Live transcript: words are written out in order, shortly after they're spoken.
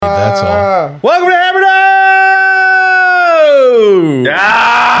that's all. Welcome to Hammer Down!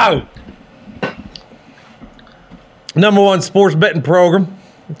 Yeah! #1 sports betting program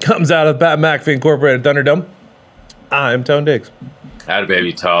comes out of Pat McAfee Incorporated Thunderdome. I'm Tone Diggs. Had a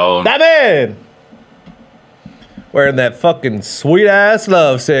baby Tone. That man! Wearing that fucking sweet-ass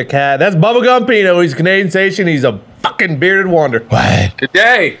love sick hat. That's Bubblegum Pino. He's a Canadian station. He's a fucking bearded wonder. What? Good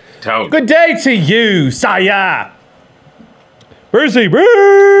day, Tone. Good day to you, Saya. Brucey,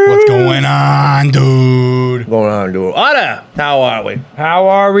 Bruce. What's going on, dude? What's going on, dude? Anna, how are we? How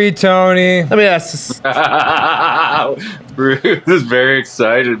are we, Tony? Let me ask. Bruce is very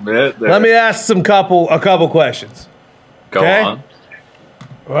excited, man. Let me ask a couple questions. Go okay? on.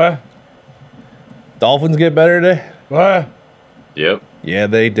 What? Dolphins get better today? What? Yep. Yeah,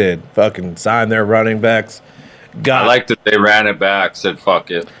 they did. Fucking signed their running backs. I like that they ran it back, said fuck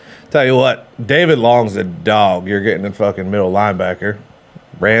it. Tell you what, David Long's a dog. You're getting a fucking middle linebacker.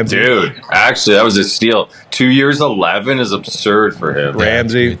 Ramsey. Dude, actually, that was a steal. 2 years, 11 is absurd for him.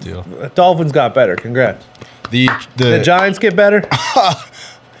 Ramsey. That's a great deal. The Dolphins got better. Congrats. The Giants get better?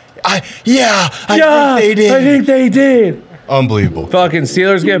 I think they did. I think they did. Unbelievable. Fucking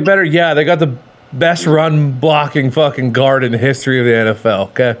Steelers get better? Yeah, they got the best run blocking fucking guard in the history of the NFL,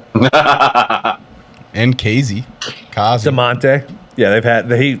 okay? And Kazi. DeMonte. Yeah, they've had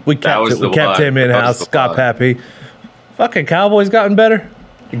we kept him in house. Scott Pappy. Fucking Cowboys gotten better?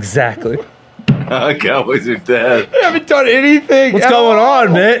 Exactly. Cowboys are dead. They haven't done anything. What's going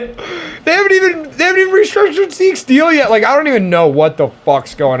on, Mitt? They haven't even restructured Zeke's deal yet. Like, I don't even know what the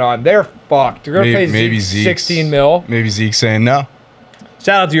fuck's going on. They're fucked. They're gonna pay Maybe Zeke Zeke's- 16 mil. Maybe Zeke's saying no.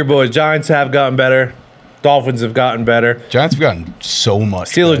 Shout out to your boys. Giants have gotten better. Dolphins have gotten better. Giants have gotten so much.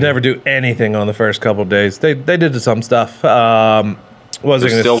 Steelers better. never do anything on the first couple of days. They did some stuff.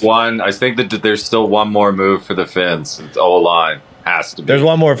 There's still one. I think that there's still one more move for the Finns. It's O-line. Has to be. There's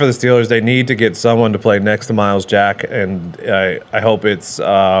one more for the Steelers. They need to get someone to play next to Miles Jack, and I hope it's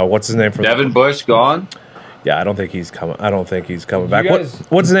what's his name from Devin Bush gone? Yeah, I don't think he's coming. I don't think he's coming back. guys-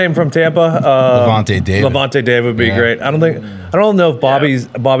 What's his name from Tampa? Levante David. Levante David would be Yeah. great. I don't know if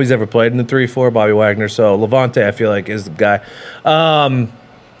Bobby's ever played in the 3-4. Bobby Wagner. So Levante, I feel like is the guy.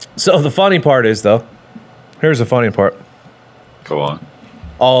 So the funny part is though, here's the funny part. Go on.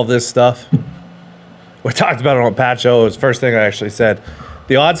 All of this stuff. We talked about it on Pat Show. It was the first thing I actually said.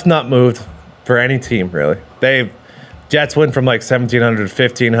 The odds not moved for any team really. Jets went from like 1,700 to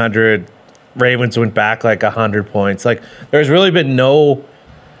 1,500. Ravens went back like 100 points. Like there's really been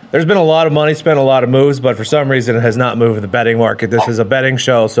there's been a lot of money spent, a lot of moves, but for some reason it has not moved the betting market. This is a betting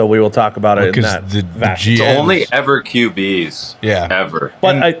show, so we will talk about it in Because that the fashion. It's GMs only ever QBs. Yeah. Ever.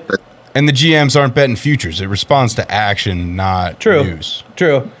 But and the GMs aren't betting futures. It responds to action, not news.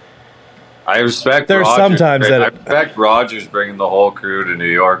 True. I respect There's Rodgers. sometimes that- I respect Rodgers bringing the whole crew to New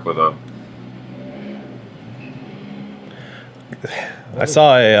York with him. I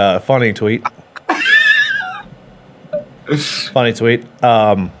saw a funny tweet. Funny tweet.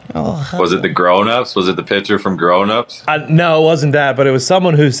 Was it the grown-ups? Was it the pitcher from grown-ups? No, it wasn't that, but it was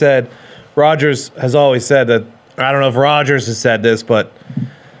someone who said Rodgers has always said that. I don't know if Rodgers has said this, but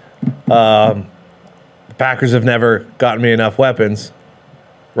the Packers have never gotten me enough weapons.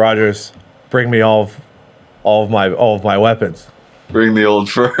 Rodgers, bring me all of my weapons. Bring the old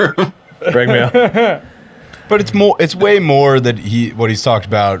firm. Bring me all. But it's way more that what he's talked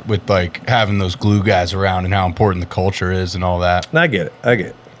about with like having those glue guys around and how important the culture is and all that. And I get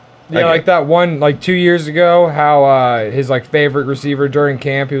it. Yeah, like that one, like 2 years ago, how his like favorite receiver during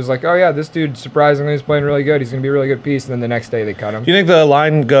camp, he was like, "Oh yeah, this dude surprisingly is playing really good. He's gonna be a really good piece." And then the next day they cut him. Do you think the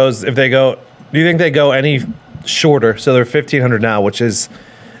line goes if they go? Do you think they go any shorter? So they're 1,500 now, which is.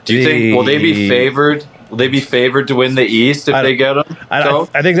 Do you think will they be favored? Will they be favored to win the East if they get them? I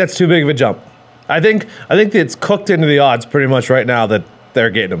think that's too big of a jump. I think it's cooked into the odds pretty much right now that they're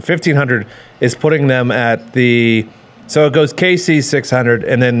getting them. 1,500 is putting them at the. So it goes KC 600,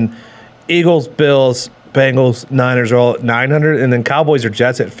 and then Eagles, Bills, Bengals, Niners are all at 900, and then Cowboys or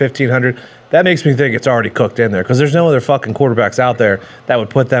Jets at 1,500. That makes me think it's already cooked in there because there's no other fucking quarterbacks out there that would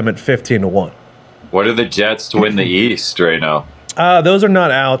put them at 15-1. What are the Jets to win the East right now? Those are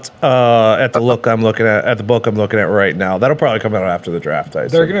not out at the book I'm looking at right now. That'll probably come out after the draft. I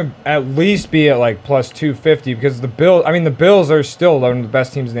They're assume. gonna at least be at like plus 250 because the Bills are still one of the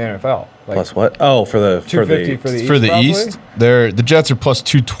best teams in the NFL. Like, Plus what? Oh, for the 250 for the East. For the probably? East, the Jets are plus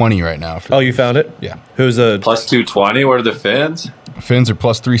 220 right now. Oh, you found it? Yeah. Who's a Plus 220. What are the Finns? Finns are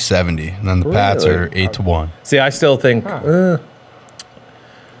plus 370, and then the Pats are 8-1. See, I still think the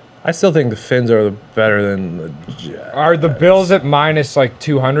Finns are better than the Jets. Are the Bills at minus like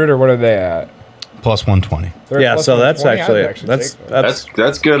 200 or what are they at? plus 120. Yeah, so that's actually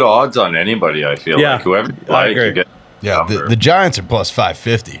that's good odds on anybody. I feel like whoever you like, you get. Yeah, the Giants are plus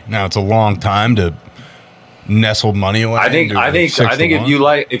 550. Now it's a long time to nestle money away. I think if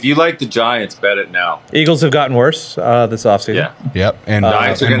you like the Giants, bet it now. Eagles have gotten worse this offseason. Yeah. Yep. And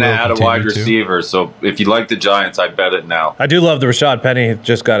Giants are going to add a wide receiver. So if you like the Giants, I bet it now. I do love the Rashad Penny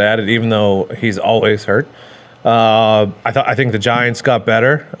just got added, even though he's always hurt. I think the Giants got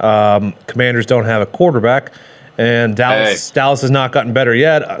better. Commanders don't have a quarterback, and Dallas has not gotten better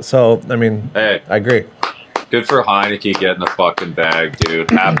yet. So I mean, I agree. Good for Heineke getting the fucking bag,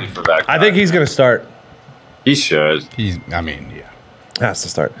 dude. Happy for that guy. I think he's going to start. He should. Has to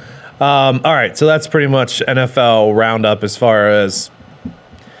start. All right, so that's pretty much NFL roundup as far as.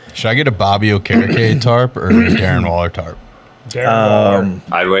 Should I get a Bobby Okereke tarp or a Darren Waller tarp? Darren Waller.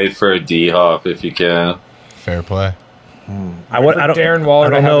 I'd wait for a D-Hop if you can. Fair play. I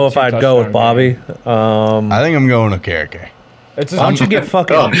don't know if I'd go with Bobby. I think I'm going Okereke. Why don't you get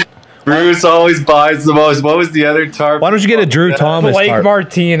fucking... Bruce always buys the most. What was the other tarp? Why don't you get a Drew Thomas Blake tarp?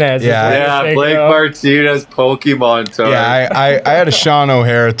 Martinez. Yeah, Blake Martinez Pokemon tarp. Yeah, I had a Sean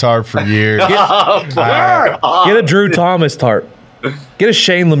O'Hara tarp for years. Get a Drew Thomas tarp. Get a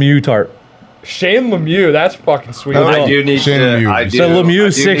Shane Lemieux tarp. Shane Lemieux, that's fucking sweet. I do need Shane to. Lemieux. So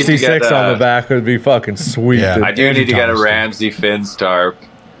Lemieux 66 on the back would be fucking sweet. Yeah. I do need to get a Ramsey Finns tarp.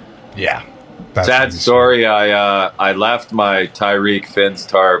 Yeah. Sad story. I left my Tyreek Finns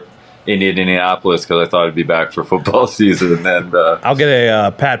tarp in Indianapolis because I thought I'd be back for football season, and then I'll get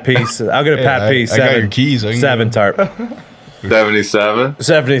a Pat Peace. I'll get a Pat Peace. I got your keys. 7 tarp. 77.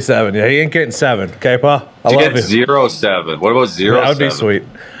 77. Yeah, he ain't getting 7. Okay, Pa. I love you. 0-7. What about 0-7? That would be sweet.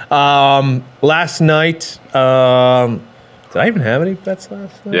 Last night, did I even have any bets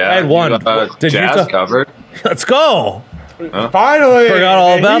last night? Yeah, I had one. Did Jazz covered? Let's go. Finally. Forgot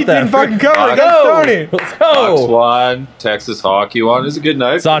all about that. Didn't fucking cover against Tony. Let's go. Fox won. Texas hockey won. It was a good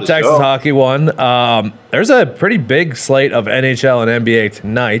night. Saw Texas hockey won. There's a pretty big slate of NHL and NBA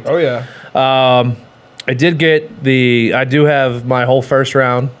tonight. Oh, yeah. I do have my whole first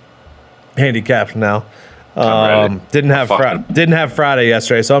round handicapped now. Didn't have Friday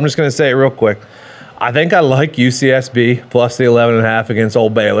yesterday, so I'm just going to say it real quick. I think I like UCSB plus the 11.5 against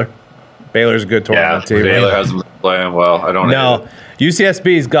old Baylor. Baylor's a good tournament team. Baylor hasn't been playing well. I don't know.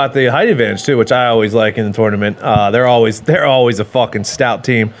 UCSB's got the height advantage too, which I always like in the tournament. They're always a fucking stout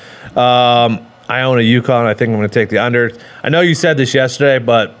team. I own a UConn. I think I'm going to take the under. I know you said this yesterday,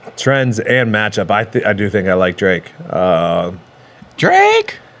 but trends and matchup, I do think I like Drake.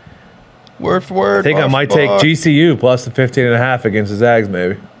 Drake? Word for word. I think I might take GCU plus the 15.5 against the Zags,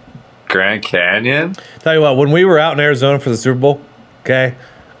 maybe. Grand Canyon? Tell you what, when we were out in Arizona for the Super Bowl, okay,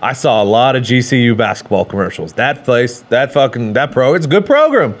 I saw a lot of GCU basketball commercials. That place, it's a good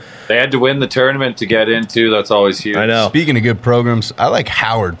program. They had to win the tournament to get into. That's always huge. I know. Speaking of good programs, I like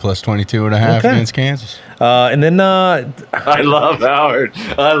Howard plus 22.5 against Kansas. And then I love Howard.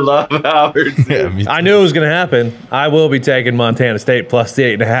 Yeah, I knew it was going to happen. I will be taking Montana State plus the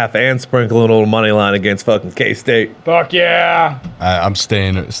 8.5 and sprinkling a little money line against fucking K-State. Fuck yeah. I'm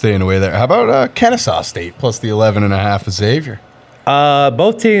staying away there. How about Kennesaw State plus the 11.5 of Xavier?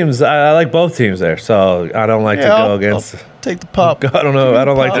 Both teams. I like both teams there, so I don't like to go against. I'll take the pup. I don't know. I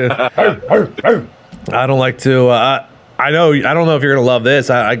don't like to. I don't like to. I don't know if you're gonna love this.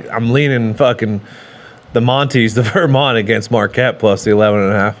 I'm leaning fucking the Monties, the Vermont against Marquette plus the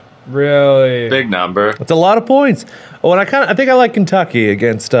 11.5. Really big number. It's a lot of points. Oh, and I think I like Kentucky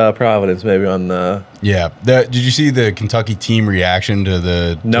against Providence maybe on the. Yeah. Did you see the Kentucky team reaction to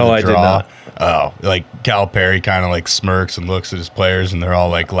the No, I did not. Oh, like Calipari kind of like smirks and looks at his players, and they're all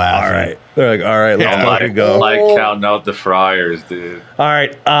like laughing. All right, they're like, all right, let's fucking go. Like counting out the Friars, dude. All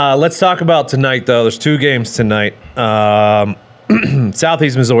right, let's talk about tonight though. There's 2 games tonight.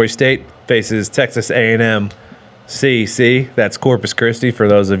 Southeast Missouri State faces Texas A&M. CC, that's Corpus Christi for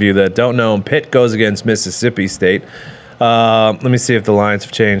those of you that don't know. And Pitt goes against Mississippi State. Let me see if the lines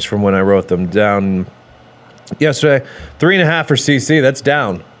have changed from when I wrote them down yesterday. 3.5 for CC. That's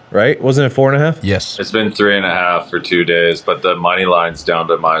down, right? Wasn't it 4.5? Yes. It's been 3.5 for 2 days, but the money line's down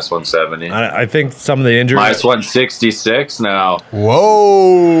to minus 170. I think some of the injury. Minus 166 now.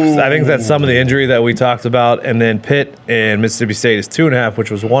 Whoa. I think that's some of the injury that we talked about. And then Pitt and Mississippi State is 2.5,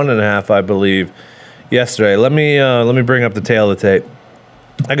 which was 1.5, I believe, yesterday. Let me bring up the tail of the tape.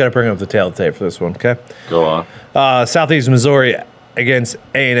 I got to bring up the tail of the tape for this one, okay? Go on. Southeast Missouri against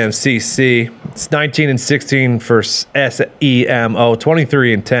A&M CC. It's 19-16 for SEMO,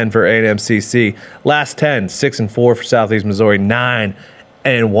 23-10 for A&M CC. Last 10, 6-4 for Southeast Missouri, 9-8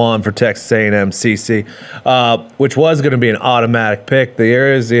 and 1 for Texas A&M CC, which was going to be an automatic pick.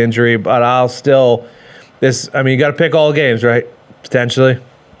 There is the injury, but I'll still you got to pick all games, right? Potentially.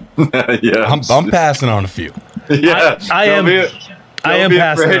 Yeah, I'm passing on a few. Yeah, I am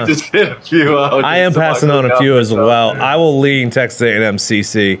passing on. To sit a few out. I am passing on a few as well. I will lean Texas A&M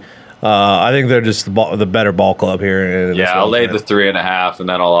CC. I think they're just the better ball club here. Yeah, I'll lay the 3.5, and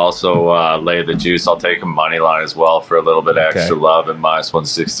then I'll also lay the juice. I'll take a money line as well for a little bit extra love and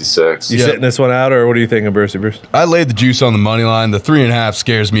 -166. You sitting this one out, or what are you thinking, Bruce? I laid the juice on the money line. The 3.5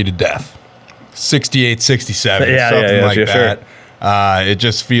 scares me to death. 68, 67, something like that. Sure. It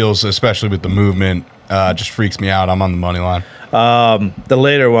just feels, especially with the movement, just freaks me out. I'm on the money line. The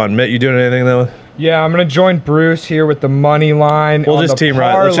later one, Mitt, you doing anything though? Yeah, I'm gonna join Bruce here with the money line. We'll just team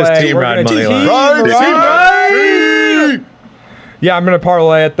ride. Let's just team ride money line. Right. Yeah, I'm gonna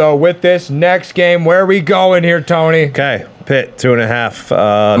parlay it though with this next game. Where are we going here, Tony? Okay, Pitt 2.5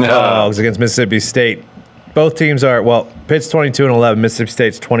 dogs against Mississippi State. Both teams are Pitt's 22-11, Mississippi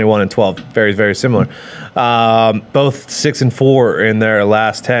State's 21-12. Very, very similar. Both 6-4 in their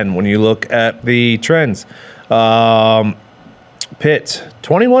last 10. When you look at the trends, Pitt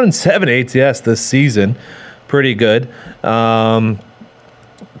 21-7 ATS this season, pretty good.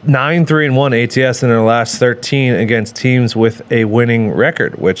 9-3-1 ATS in their last 13 against teams with a winning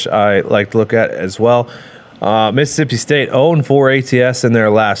record, which I like to look at as well. Mississippi State 0-4 ATS in their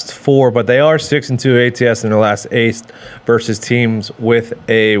last 4, but they are 6-2 ATS in their last 8 versus teams with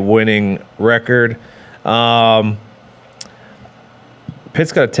a winning record.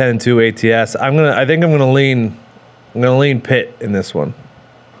 Pitt's got a 10-2 ATS. I think I'm gonna lean Pitt in this one.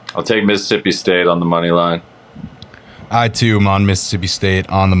 I'll take Mississippi State on the money line. I too am on Mississippi State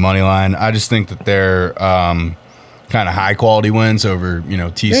on the money line. I just think that they're kind of high quality wins over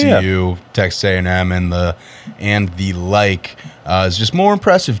TCU, Texas A&M, and the like is just more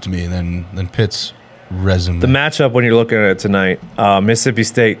impressive to me than Pitt's resume. The matchup when you're looking at it tonight, Mississippi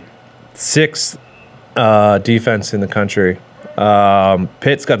State 6th defense in the country.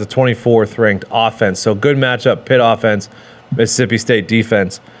 Pitt's got the 24th ranked offense, so good matchup. Pitt offense, Mississippi State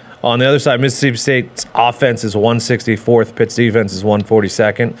defense. On the other side, Mississippi State's offense is 164th. Pitt's defense is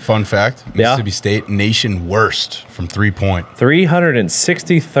 142nd. Fun fact, Mississippi State, nation worst from 3-point.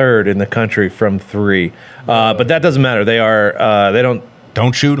 363rd in the country from 3. But that doesn't matter. They are,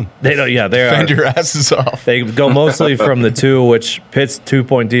 Don't shoot them. They don't, yeah, they Defend your asses off. They go mostly from the 2, which Pitt's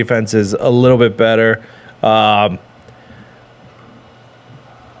 2-point defense is a little bit better. I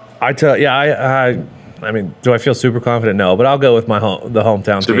mean, do I feel super confident? No, but I'll go with the hometown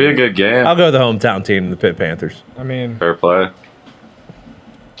team. Should be a good game. I'll go with the hometown team, the Pitt Panthers. I mean, fair play.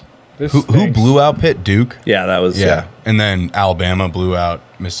 Who blew out Pitt? Duke? Yeah, that was yeah. And then Alabama blew out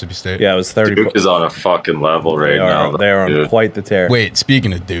Mississippi State. Yeah, it was 30. Duke is on a fucking level right now. They are on quite the tear. Wait,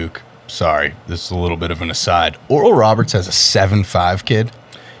 speaking of Duke, sorry, this is a little bit of an aside. Oral Roberts has a 7'5" kid.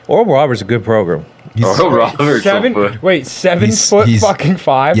 Oral Roberts is a good program. Oral Roberts. 7 foot fucking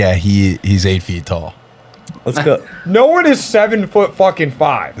 5? Yeah, he's 8 feet tall. Let's go. No one is 7 foot fucking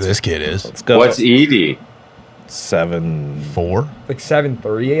 5. This kid is. Let's go. What's Edie? 7'4". Like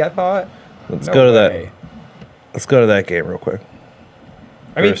 7'3", I thought. Let's go to that. Let's go to that game real quick.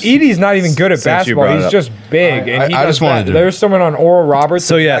 I mean, Edie's not even good at basketball. He's just big, and I just wanted to. There's someone on Oral Roberts.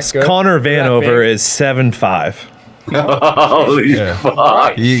 So yes, Connor Vanover is 7'5". Holy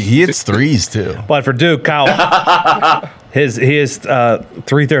fuck! He hits threes too. But for Duke, Kyle, he is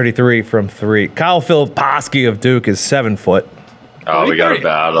 333 from 3. Kyle Filipowski of Duke is 7 foot. Oh, we got a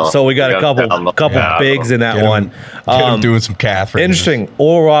battle. So we got a couple bigs in that one. Get him doing some calf raises. Interesting.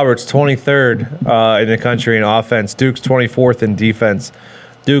 Oral Roberts 23rd in the country in offense. Duke's 24th in defense.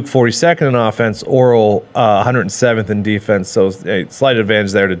 Duke 42nd in offense. Oral 107th in defense. So a slight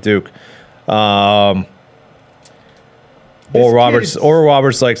advantage there to Duke. Oral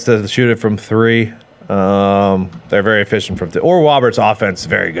Roberts likes to shoot it from 3. They're very efficient from 3. Oral Roberts' offense is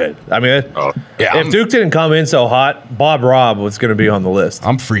very good. I mean, if Duke didn't come in so hot, Bob Robb was going to be on the list.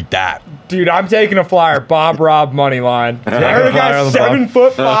 I'm freaked out. Dude, I'm taking a flyer. Bob Robb money line. I heard a guy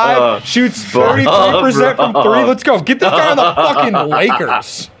 7'5", shoots 33% from 3. Let's go. Get this guy on the fucking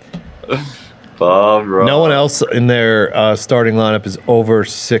Lakers. Bob Robb. No one else in their starting lineup is over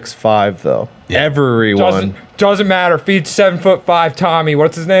 6'5", though. Yeah. Everyone. Doesn't matter. Feed 7'5" Tommy.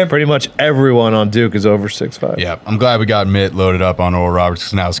 What's his name? Pretty much everyone on Duke is over 6'5". Yeah, I'm glad we got Mitt loaded up on Oral Roberts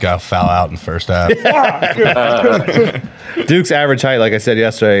because now this guy will foul out in the first half. Duke's average height, like I said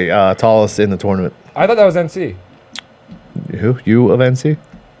yesterday, tallest in the tournament. I thought that was NC. Who? You of NC?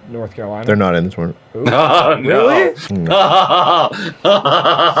 North Carolina. They're not in the tournament. No, really? No.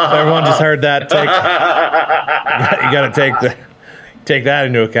 Everyone just heard that. You got to take take that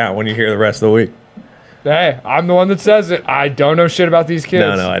into account when you hear the rest of the week. Hey, I'm the one that says it. I don't know shit about these kids.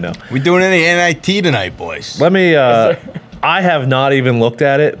 No, I know. We doing any NIT tonight, boys? Let me. I have not even looked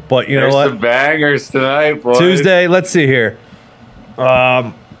at it, but you There's know what? some bangers tonight, boys. Tuesday. Let's see here.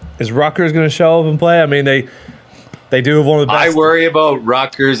 Is Rutgers going to show up and play? I mean, they do have one of the best. I worry about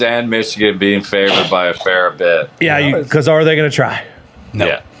Rutgers and Michigan being favored by a fair bit. Yeah, because are they going to try? No.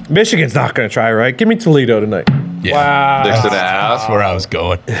 Yeah. Michigan's not going to try, right? Give me Toledo tonight. Yeah. Wow. 6.5. That's where I was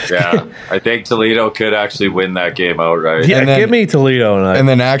going. Yeah. I think Toledo could actually win that game outright. Yeah, And then- give me Toledo tonight. And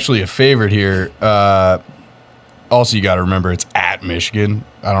then actually a favorite here. Also, you got to remember it's at Michigan.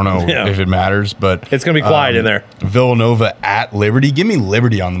 I don't know Yeah. if it matters, but It's going to be quiet in there. Villanova at Liberty. Give me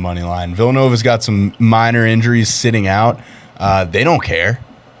Liberty on the money line. Villanova's got some minor injuries sitting out. They don't care.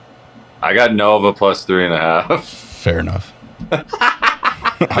 I got Nova plus 3.5. Fair enough.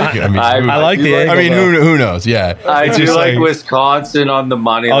 I mean, I like the angle. I mean, who knows? Yeah, I It's do just like Wisconsin on the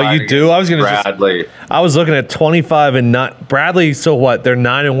money Oh, line. you do? against I was gonna just- Bradley. I was looking at 25 and not Bradley. So what? They're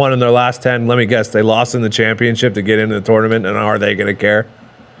 9-1 in their last 10. Let me guess. They lost in the championship to get into the tournament. And are they going to care?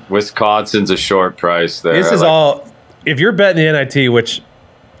 Wisconsin's a short price there. This I is like- all. If you're betting the NIT, which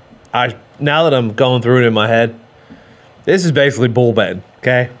now that I'm going through it in my head, this is basically bull betting.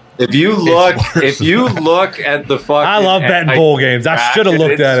 Okay. If you look at the fucking, I love betting NIT bowl games. I should have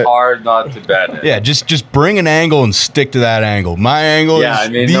looked at It's it. hard not to bet it. Yeah, just bring an angle and stick to that angle. My angle Yeah, is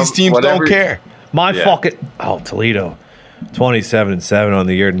I mean, these teams whatever- don't care. My Yeah. fucking Toledo, 27-7 on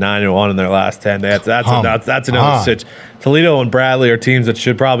the year, 9-1 in their last 10. That's another stitch. Toledo and Bradley are teams that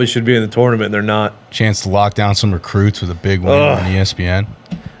should be in the tournament. And they're not. Chance to lock down some recruits with a big win Ugh. on ESPN.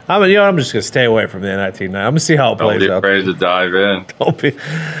 I'm just gonna stay away from the NIT now. I'm gonna see how it Don't plays be out. afraid to dive in.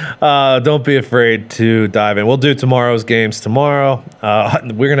 Don't be afraid to dive in. We'll do tomorrow's games tomorrow.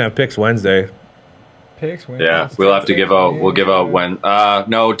 We're gonna have picks Wednesday. Picks, win. Yeah, we'll have to give out. We'll give out when.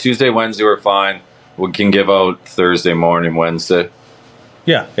 No, Tuesday, Wednesday, we're fine. We can give out Thursday morning, Wednesday,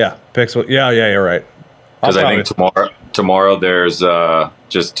 Yeah. Picks. Yeah. You're right. because I think tomorrow there's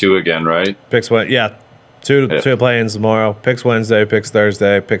just 2 again, right? picks. Yeah. Two play-ins tomorrow. Picks Wednesday. Picks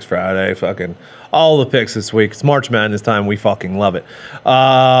Thursday. Picks Friday. Fucking all the picks this week. It's March Madness time. We fucking love it.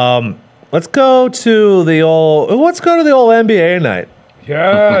 Let's go to the old NBA night.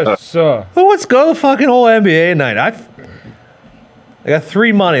 Yes. Let's go to the fucking old NBA night. I got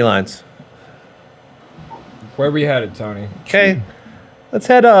 3 money lines. Where we headed, Tony? Okay, let's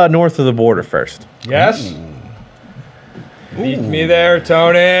head north of the border first. Yes. Beat me there,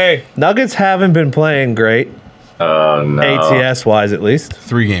 Tony. Nuggets haven't been playing great, Oh no. ATS wise at least.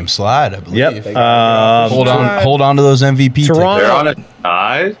 3-game slide, I believe. Yep. Hold on to those MVP Toronto- They're on a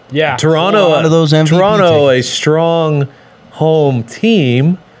tie. Yeah. Toronto, Hold on to those MVP Toronto, a tickets. strong home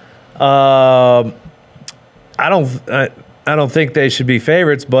team. I don't think they should be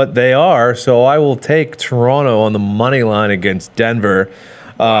favorites, but they are. So I will take Toronto on the money line against Denver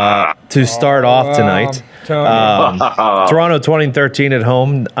to start off tonight. Tony. Toronto 20-13 at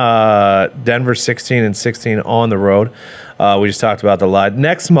home. Denver 16-16 on the road. We just talked about the line.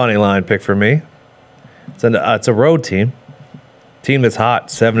 Next money line pick for me. It's a road team. Team that's hot,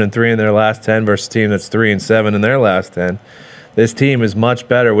 7-3 in their last 10 versus a team that's 3-7 in their last 10. This team is much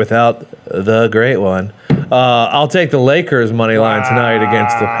better without the great one. I'll take the Lakers money line tonight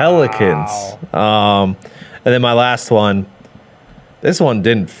against the Pelicans. And then my last one. This one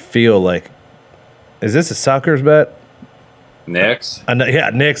didn't feel like. Is this a suckers bet? Knicks.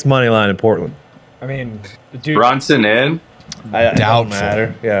 Yeah, Knicks money line in Portland. I mean, the dude. Brunson in. It doesn't Doubtful.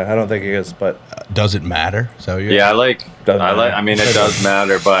 matter. Yeah, I don't think it is, but Does it matter? So Yeah, I like. Doesn't matter. I mean, it does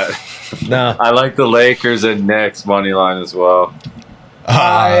matter, but no. I like the Lakers and Knicks money line as well.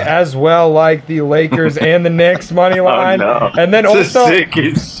 I as well like the Lakers and the Knicks money line, Oh, no. and then It's a also.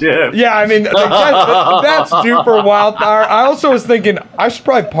 sinking ship. Yeah, I mean that's super wild. I also was thinking I should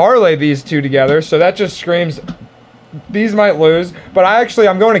probably parlay these two together, so that just screams these might lose. But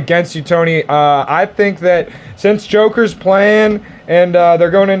I'm going against you, Tony. I think that since Joker's playing and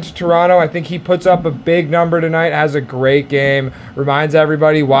they're going into Toronto, I think he puts up a big number tonight. Has a great game. Reminds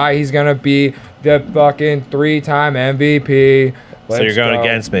everybody why he's gonna be the fucking 3-time MVP. So you're going go.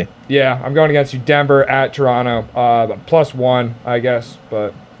 against me. Yeah, I'm going against you. Denver at Toronto, +1, I guess.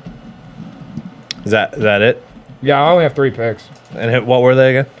 But Is that it? yeah, I only have 3 picks. And what were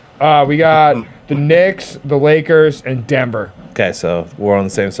they again? We got the Knicks, the Lakers, and Denver. Okay, so we're on the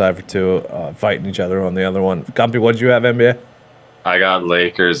same side for 2, fighting each other on the other one. Gumpy, what did you have, NBA? I got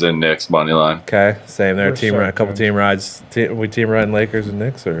Lakers and Knicks money line. Okay, same there. We're Team so ride, a couple good. team rides. We team riding Lakers and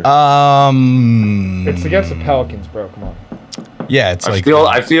Knicks, or It's against the Pelicans, bro. Come on. Yeah, it's I like feel.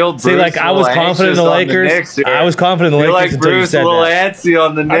 Bruce See, like I was confident in the Lakers. I was confident in the Lakers like until you Bruce said a little that. antsy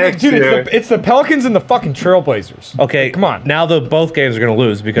on the Knicks Dude, here. it's the Pelicans and the fucking Trailblazers. Okay, Come on. Now both games are going to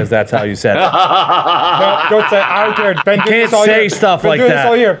lose because that's how you said it. No, don't say. I don't care. Been doing can't this all say year. stuff Been like doing that. This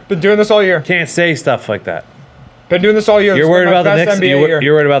all year. Been doing this all year. Can't say stuff like that. Been doing this all year. You're This worried is my about the best Knicks. NBA year.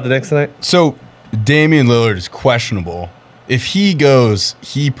 You're worried about the Knicks tonight. So Damian Lillard is questionable. If he goes,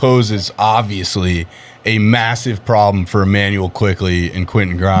 he poses obviously a massive problem for Emmanuel Quickley and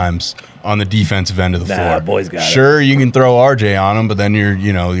Quentin Grimes on the defensive end of the floor. boys got it. Sure, you can throw RJ on him, but then you're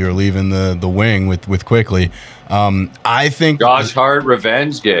leaving the wing with Quickley. I think Josh Hart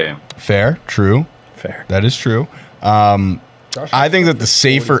revenge game. fair, true. Fair. That is true. I think that the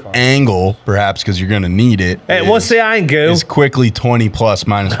safer angle, perhaps because you're going to need it, Hey, what's the angle? is quickly 20 plus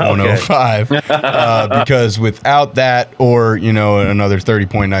minus 105 because without that or another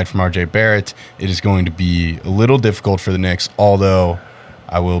 30-point night from RJ Barrett, it is going to be a little difficult for the Knicks, although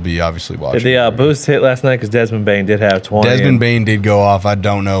I will be obviously watching. Did the boost hit last night? Because Desmond Bain did have 20. Desmond Bain did go off. I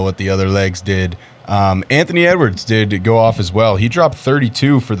don't know what the other legs did. Anthony Edwards did go off as well. He dropped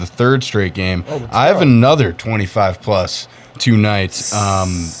 32 for the third straight game. I have another 25 plus 2 nights.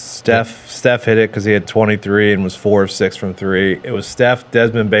 Steph hit it because he had 23 and was 4 of 6 from 3. It was Steph,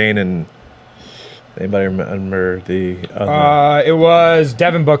 Desmond Bain, and anybody remember the other? It was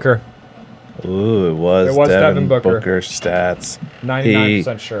Devin Booker. Ooh, it was Devin Booker stats.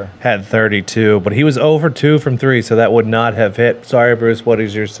 99% sure. Had 32, but he was over 2 from 3, so that would not have hit. Sorry, Bruce. What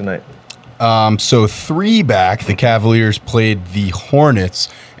is yours tonight? So 3 back, the Cavaliers played the Hornets,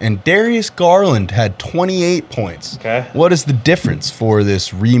 and Darius Garland had 28 points. Okay. What is the difference for this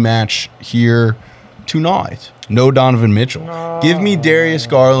rematch here tonight? No Donovan Mitchell. Give me Darius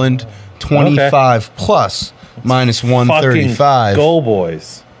Garland 25 plus minus 135. Fucking go,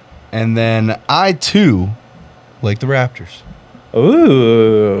 boys. And then I, too, like the Raptors.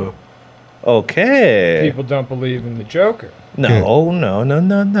 Ooh. Okay. People don't believe in the Joker. No.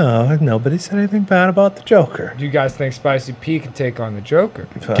 Nobody said anything bad about the Joker. Do you guys think Spicy P can take on the Joker?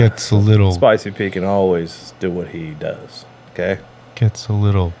 Gets a little Spicy P can always do what he does. Okay? gets a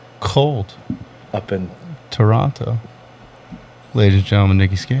little cold. Up in Toronto. Ladies and gentlemen,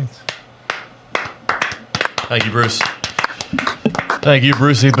 Nikki Skates. Thank you, Bruce. Thank you,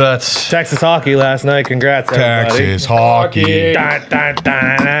 Brucey Betts. Texas hockey last night. Congrats, everybody. Texas hockey. Dun, dun,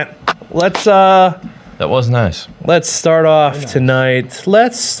 dun, dun. Let's That was nice. let's start off tonight.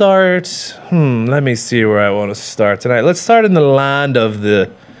 Let's start. Let me see where I want to start tonight. Let's start in the land of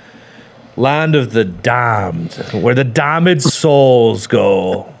the damned, where the damned souls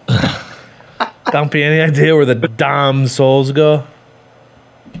go. Dumpy, any idea where the damned souls go?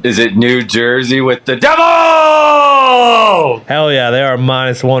 Is it New Jersey with the devil? Hell yeah, they are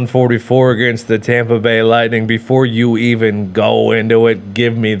minus 144 against the Tampa Bay Lightning. Before you even go into it,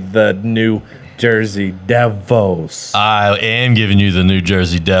 give me the New Jersey Devils. I am giving you the New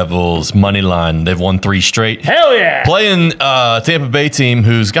Jersey Devils money line. They've won 3 straight. Hell yeah! Playing Tampa Bay team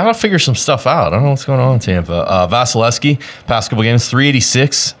who's got to figure some stuff out. I don't know what's going on in Tampa. Vasilevsky, past couple games,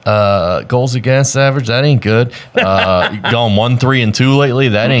 386 goals against average. That ain't good. Going 1-3-2 lately.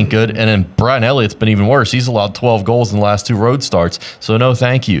 That ain't good. And then Brian Elliott's been even worse. He's allowed 12 goals in the last 2 road starts. So no,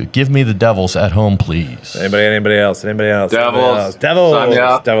 thank you. Give me the Devils at home, please. Anybody else? Devils. Devils. Sign me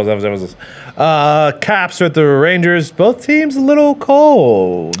up. Devils. Caps are at the Rangers. Both teams a little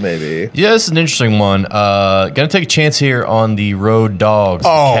cold, maybe. Yeah, this is an interesting one. Gonna take a chance here on the road dogs, the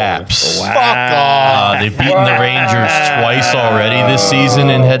Caps. Wow. Fuck off. They've beaten the Rangers twice already this season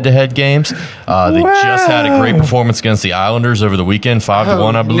in head-to-head games. They just had a great performance against the Islanders over the weekend,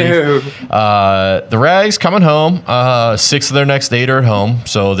 5-1, I believe. The Rags coming home. 6 of their next 8 are at home,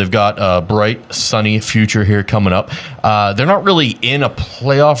 so they've got a bright, sunny future here coming up. They're not really in a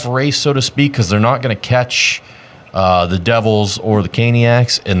playoff race, so to speak, because they're not going to catch the Devils or the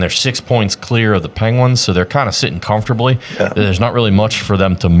Caniacs, and they're 6 points clear of the Penguins, so they're kind of sitting comfortably. Yeah. There's not really much for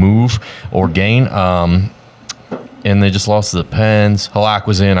them to move or gain. And they just lost to the Pens. Halak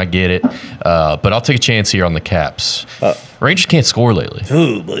was in, I get it. But I'll take a chance here on the Caps. Rangers can't score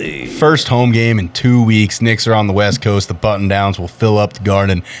lately. First home game in 2 weeks. Knicks are on the West Coast. The button-downs will fill up the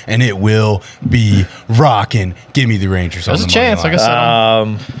Garden, and it will be rocking. Give me the Rangers. There's a chance, like I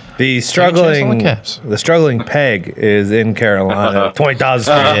said. The struggling Peg is in Carolina.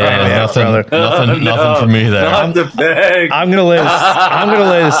 20,000. Nothing for me there. Not the Peg. I'm gonna lay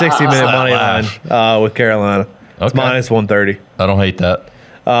the 60-minute money line with Carolina. It's minus 130. I don't hate that.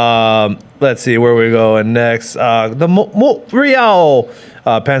 Let's see where we going next. The Montreal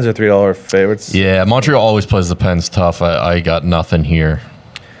Pens are $3 favorites. Yeah, Montreal always plays the Pens tough. I got nothing here.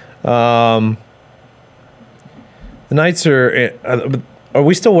 The Knights are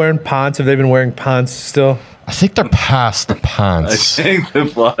we still wearing pants? Have they been wearing pants still? I think they're past the I pants. think the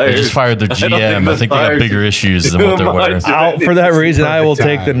Flyers. They just fired their GM. I think they got bigger issues than what they're wearing. For that reason, I will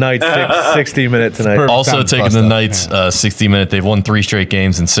take the time. Knights 60-minute tonight. Perfect. Also time to taking bust the up, Knights yeah. 60-minute. They've won 3 straight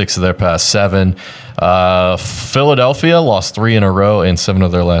games in 6 of their past 7. Philadelphia lost 3 in a row in 7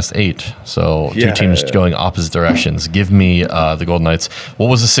 of their last 8. So Yeah. 2 teams going opposite directions. Give me the Golden Knights. What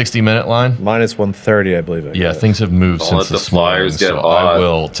was the 60-minute line? Minus 130, I believe. Yeah, things have moved Don't since let the this morning, Flyers get so hot. I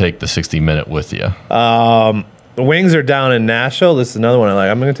will take the 60-minute with you. The Wings are down in Nashville. This is another one I like.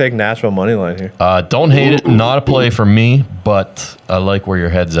 I'm going to take Nashville money line here. Don't hate it. Not a play for me, but I like where your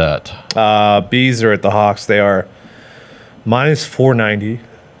head's at. Bees are at the Hawks. They are minus 490.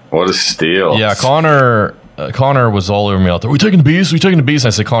 What a steal. Yeah, Connor was all over me out there. We taking the Bees? We taking the Bees? I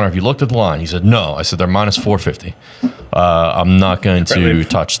said, Connor, have you looked at the line? He said, no. I said, they're minus 450. I'm not going to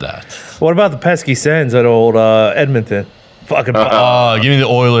touch that. What about the pesky Sens at old Edmonton? Fucking Give me the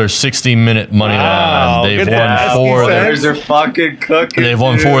Oilers 60-minute money Wow, line. They've good won ass. 4. Flyers are fucking cooking. They've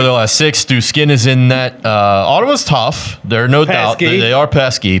won 4 of their last 6. Stu Skin is in that. Ottawa's tough. They're no doubt. Pesky. They are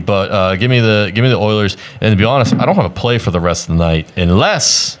pesky, but give me the Oilers. And to be honest, I don't have a play for the rest of the night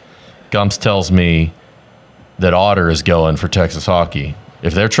unless Gumps tells me that Otter is going for Texas hockey.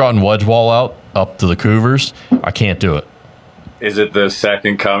 If they're trotting Wedgewall out up to the Cougars, I can't do it. Is it the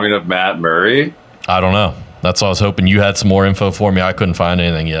second coming of Matt Murray? I don't know. That's why I was hoping you had some more info for me. I couldn't find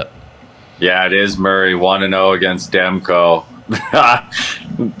anything yet. Yeah, it is Murray 1-0 against Demko.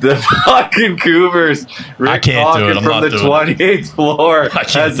 The fucking Cougars. I can't do it. I'm from not the doing it. 28th floor I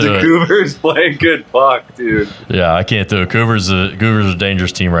can't as do the it. Cougars playing good puck, dude. Yeah, I can't do it. Cougars are a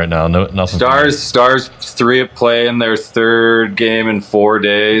dangerous team right now. No, nothing. Stars 3 play in their 3rd game in 4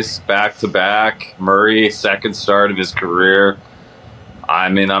 days, back to back. Murray, second start of his career. I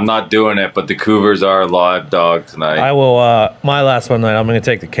mean, I'm not doing it, but the Cougars are a live dog tonight. I will. My last one night, I'm going to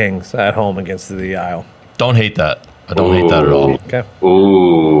take the Kings at home against the Isle. Don't hate that. I don't hate that at all. Okay.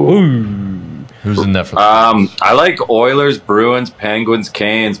 Ooh. Who's in that for? I like Oilers, Bruins, Penguins,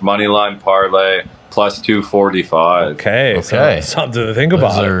 Canes, moneyline parlay, plus 245. Okay. Okay. Something to think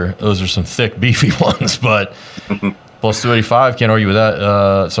about. Those are some thick, beefy ones, but plus 285. Can't argue with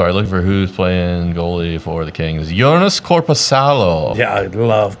that. Sorry, looking for who's playing goalie for the Kings. Jonas Corpusalo. Yeah, I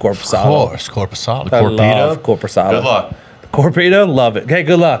love Of Corpusalo. course, Corpusalo. I Corpedo? love Corpusalo. Good luck. Corpedo, love it. Okay,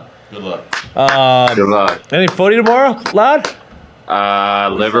 good luck. Good luck. Good luck. Any footy tomorrow, lad?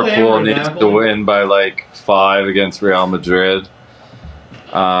 Liverpool needs to win by like 5 against Real Madrid.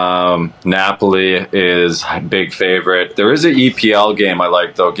 Napoli is a big favorite. There is an EPL game I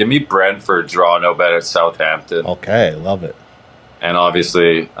like, though. Give me Brentford draw no bet at Southampton. Okay, love it. And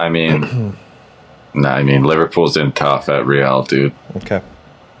obviously, I mean, Liverpool's in tough at Real, dude. Okay.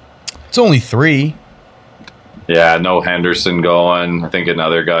 It's only 3. Yeah, no Henderson going. I think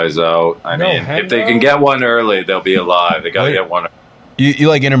another guy's out. I No mean, if they Hendo? can get one early, they'll be alive. They got to Wait. get one. You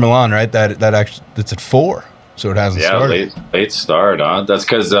like Inter Milan, right? That's at 4, so it hasn't Yeah, started. late start, huh? That's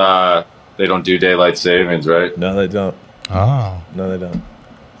because they don't do daylight savings, right? No, they don't. Oh. No, they don't.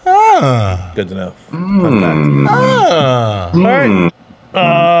 Ah. Good to know. Ah.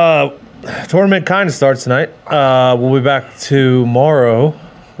 All right. Tournament kind of starts tonight. We'll be back tomorrow.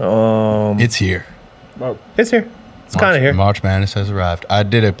 It's here. It's here. It's kind of here. March Madness has arrived. I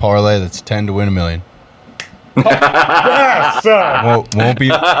did a parlay that's 10 to win $1 million. Won't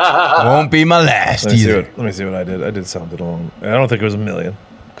be my last either. Let me see what I did. I did something along. I don't think it was $1 million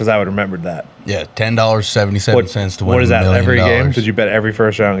because I would have remembered that. Yeah, $10.77 to win What is that? $1 million. Every game? Did you bet every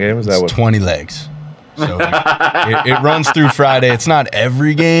first round game? Is that It's what? 20 legs. So it runs through Friday. It's not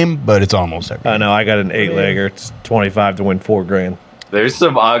every game, but it's almost every. I know. I got an 8-legger. It's 25 to win $4,000. There's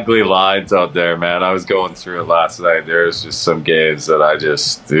some ugly lines out there, man. I was going through it last night. There's just some games that I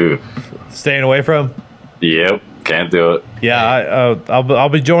just do. Staying away from? Yep, can't do it. Yeah, I'll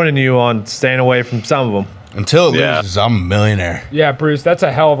be joining you on staying away from some of them. Until it Yeah. loses, I'm a millionaire. Yeah, Bruce, that's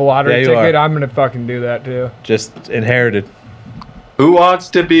a hell of a lottery Yeah, you ticket. are. I'm gonna fucking do that too. Just inherited. Who wants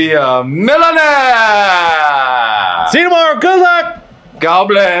to be a millionaire? See you tomorrow. Good luck. God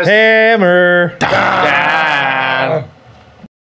bless. Hammer. Yeah.